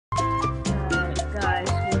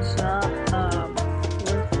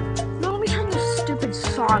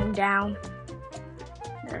Calm down.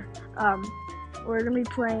 There. We're gonna be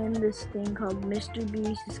playing this thing called Mr.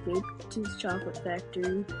 Beast Escape to his Chocolate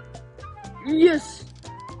Factory. Yes!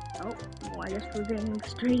 Oh, well, I guess we're getting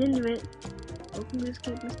straight into it. Welcome to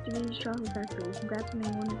Escape Mr. Beast Chocolate Factory. Congrats on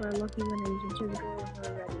being one of our lucky winners. Enter the door when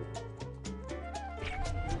we're ready.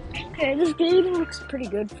 Okay, this game looks pretty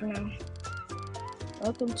good for now.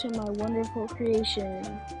 Welcome to my wonderful creation.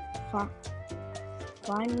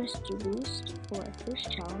 Find Mr. Beast for our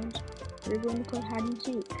first challenge. We're going to play hide and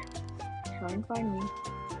seek. Try and find me.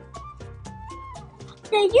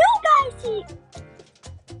 Now you guys see.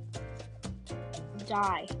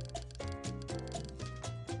 Die.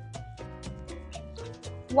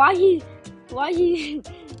 Why he?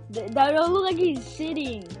 That don't look like he's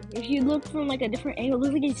sitting. If you look from like a different angle, it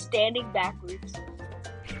looks like he's standing backwards.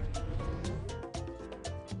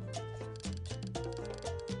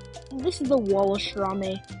 This is the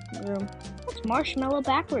Wallerstrame room. That's Marshmallow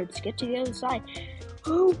backwards. Get to the other side.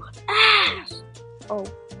 Oh, ass! Oh.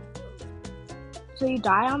 So you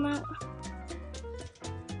die on that?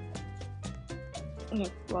 Okay,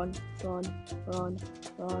 run.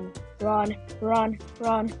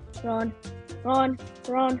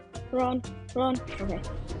 Okay.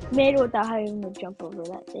 Made it without having to jump over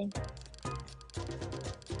that thing.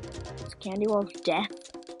 It's Candy Wall's death.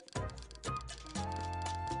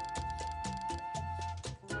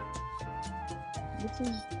 This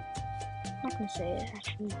is... I'm not gonna say it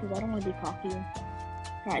actually because I don't want to be cocky.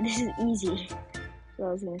 Alright, this is easy. That's what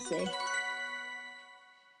I was gonna say.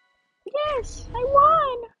 Yes! I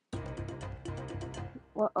won!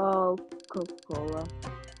 Uh-oh, Coca-Cola.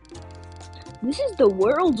 This is the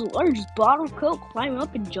world's largest bottle of Coke. Climb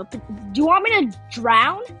up and jump in. Do you want me to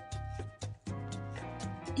drown?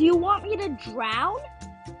 Do you want me to drown?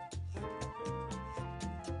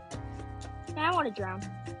 I want to drown.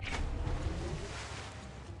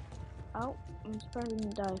 Oh, I'm surprised I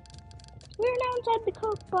didn't die. We're now inside the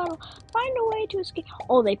Coke bottle. Find a way to escape.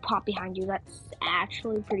 Oh, they pop behind you. That's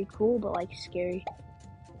actually pretty cool, but like scary.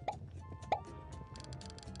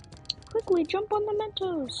 Quickly jump on the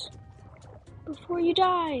Mentos before you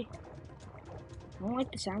die. I don't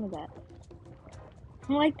like the sound of that. I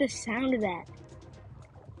don't like the sound of that.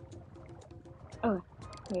 Oh,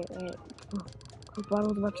 wait. Oh, Coke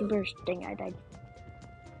bottle's about to burst. Dang, I died.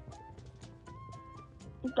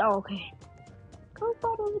 Oh, okay. Coke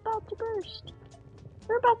bottle's about to burst.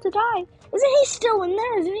 We're about to die. Isn't he still in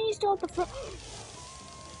there? Isn't he still at the front?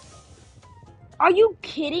 Are you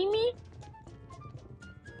kidding me?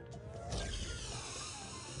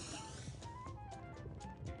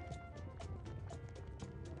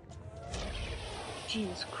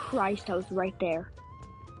 Jesus Christ, I was right there.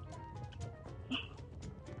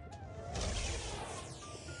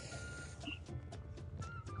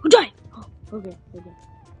 Oh, die! Oh, okay.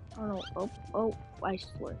 Oh, I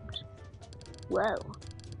slipped. Whoa.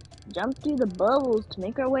 Jump through the bubbles to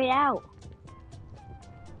make our way out.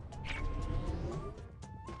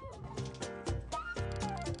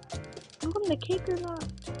 How come the cake or not?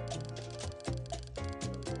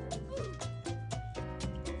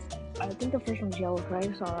 I think the first one's yellow, because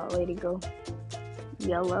I saw that lady go.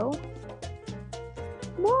 Yellow?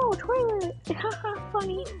 Whoa, toilet! Haha,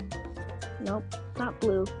 funny. Nope, not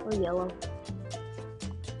blue or yellow.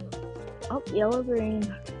 Oh, yellow, green,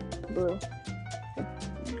 blue.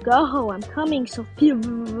 Go, I'm coming, Sophia.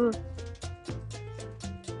 Go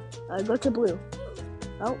to blue.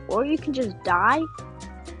 Oh, or you can just die.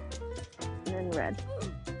 And then red.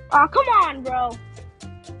 Oh, come on, bro.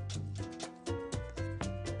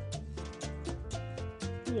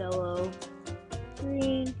 Yellow,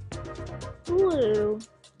 green, blue,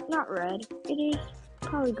 not red. It is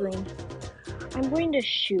probably green. I'm going to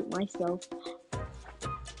shoot myself.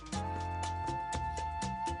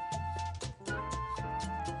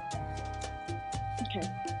 Okay.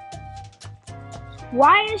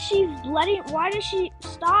 Why does she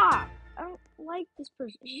stop? I don't like this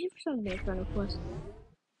person. She's for something in front of us.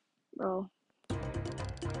 Bro.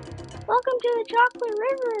 Welcome to the Chocolate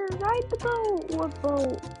River. Ride the boat. What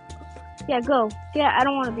boat? Yeah, go. Yeah, I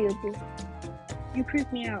don't want to be with you. You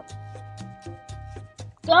creep me out.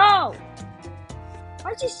 Go!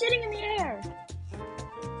 Why is he sitting in the air?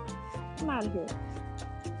 I'm out of here.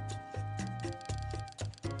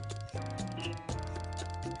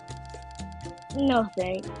 No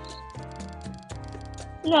thanks.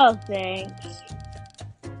 No thanks.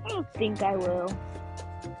 I don't think I will.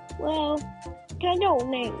 Well, can I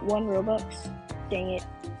donate 1 Robux? Dang it.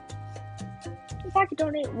 If I could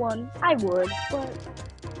donate 1, I would, but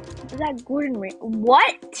is that Gordon Ramsay?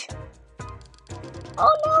 What?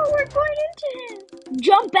 Oh no, we're going into him!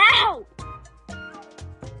 Jump out!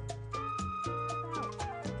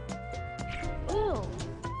 Ew.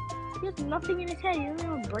 He has nothing in his head. He doesn't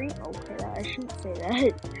have a brain. Okay, I shouldn't say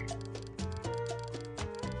that.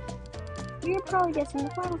 You're probably guessing the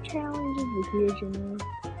final challenge is the kitchen.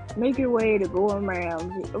 Make your way to Gordon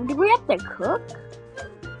Ramsay. Oh, do we have to cook?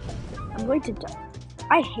 I'm going to die.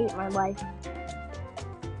 I hate my life.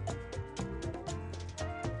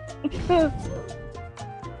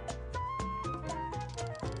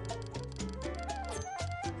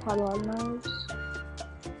 Toddler knives.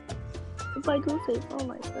 If I go save, oh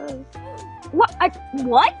my god.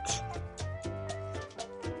 What?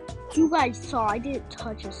 You guys saw I didn't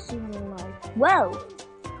touch a single knife. Whoa!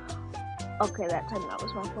 Okay, that time that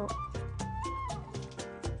was my fault.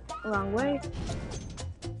 Wrong way.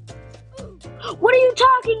 What are you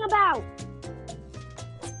talking about?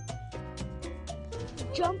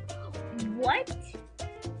 Jump. What?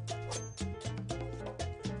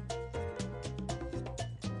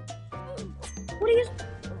 What are you?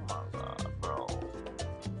 Oh my god, bro.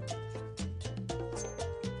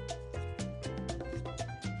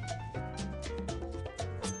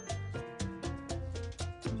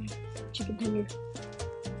 Chicken tender.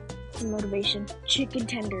 Motivation. Chicken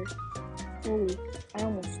tender. Holy, I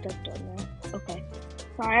almost stepped on that. Okay.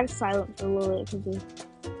 Sorry, I was silent for a little bit because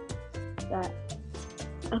of that.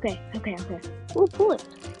 Okay. We'll pull it.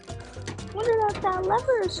 Wonder what that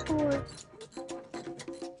lever is for.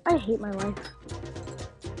 I hate my life.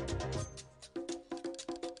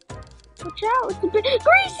 Watch out, it's a bit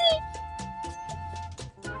greasy!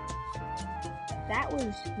 That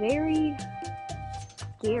was very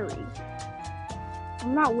scary.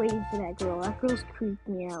 I'm not waiting for that girl. That girl's creeped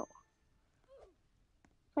me out.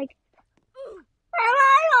 Like,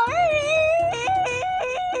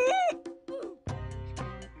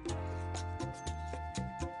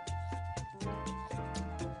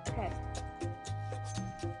 okay.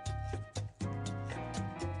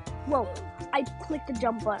 Whoa, I clicked the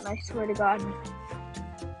jump button, I swear to God.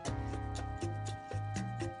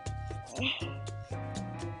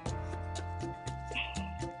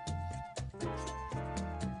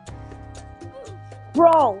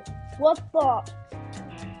 Bro, what the?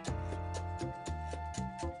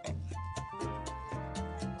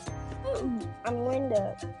 I'm going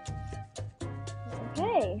to...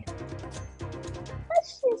 Okay.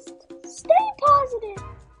 Let's just stay positive.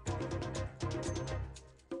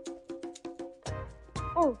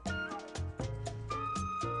 Oh.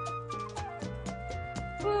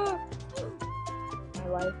 My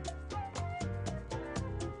life.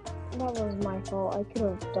 That was my fault. I could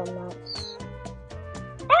have done that.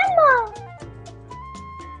 Emma!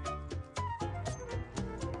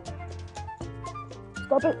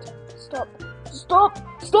 Stop it. Stop!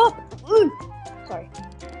 Sorry.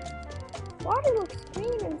 Water looks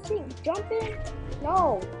clean and sink. Jump in?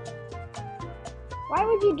 No. Why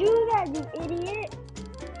would you do that, you idiot?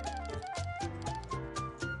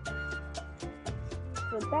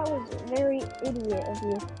 But that was very idiot of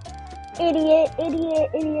you. Idiot.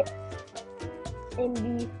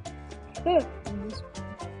 And is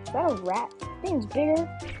that a rat? Thing's bigger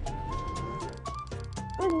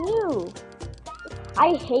than you.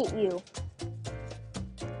 I hate you.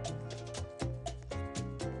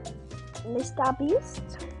 Mr. Beast,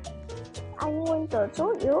 I'm going to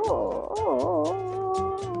show you.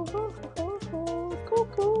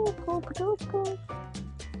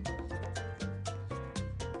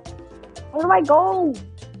 Where do I go?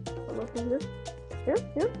 Here.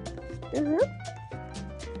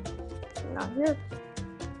 Not here.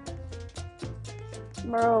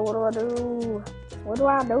 Bro, what do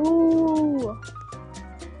I do?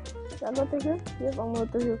 Should I go through here? Yep, I'm going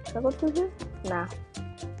through here. Should I go through here? Nah.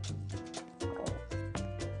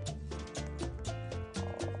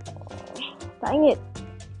 Dang it.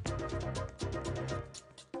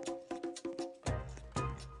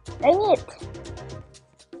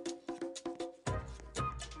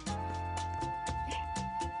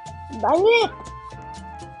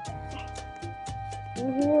 In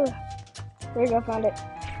here. There you go, found it.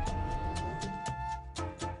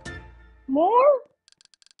 More?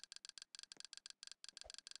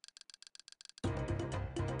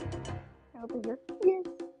 Over here. Yes.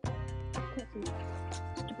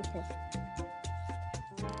 Stupid thing.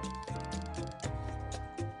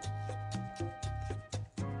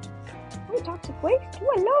 Oh, toxic waste. Oh,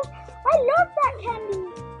 I love that candy.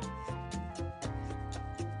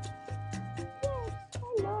 Yes, I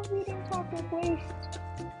love eating toxic waste.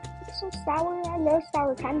 It's so sour. I love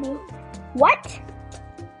sour candy. What?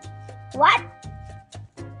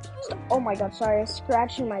 Oh my god, sorry. I was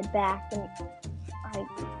scratching my back and I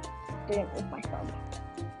didn't move my thumb.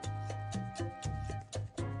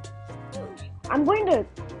 I'm going to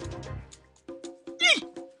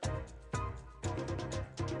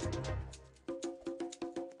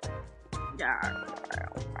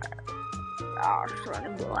Oh, son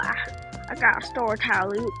of a I got a story to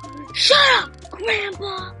tell you. Shut up,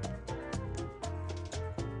 Grandpa!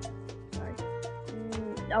 Sorry.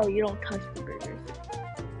 Oh, you don't touch the burgers.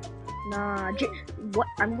 Nah, what?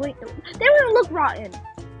 I'm going to. They wouldn't look rotten.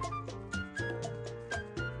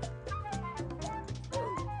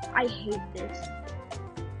 I hate this.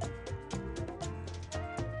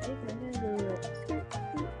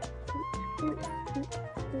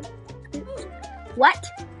 What?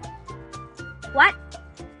 What?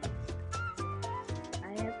 I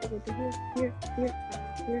have to go to here.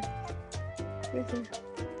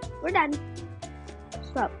 We're done.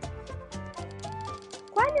 Stop.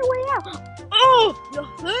 Find your way out. Oh, you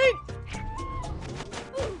think?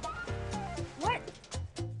 What?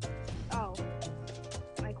 Oh,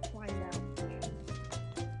 I climbed out.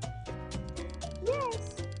 Yes.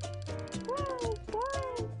 Whoa.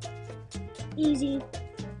 Easy.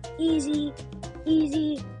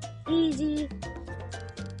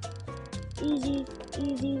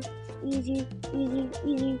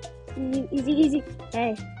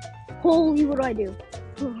 Hey, holy, what do I do?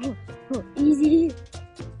 Easy.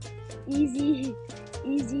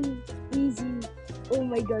 Oh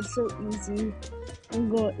my god, so easy.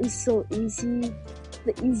 It's so easy.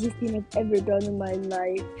 The easiest thing I've ever done in my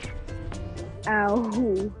life. Ow.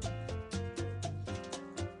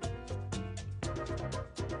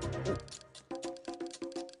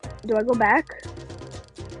 Do I go back?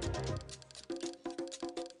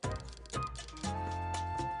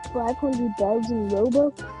 $500,000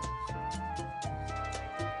 Robux?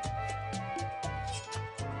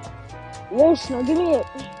 Yes, now give me it.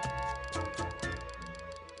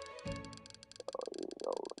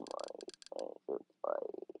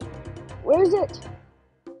 Where is it?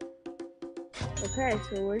 Okay,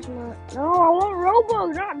 so where's my... No, I want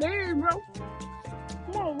Robux, not this, bro.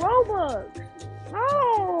 Come on, Robux. No.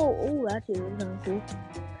 Oh, that's it.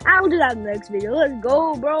 I'll do that in the next video. Let's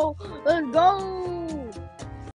go, bro. Let's go.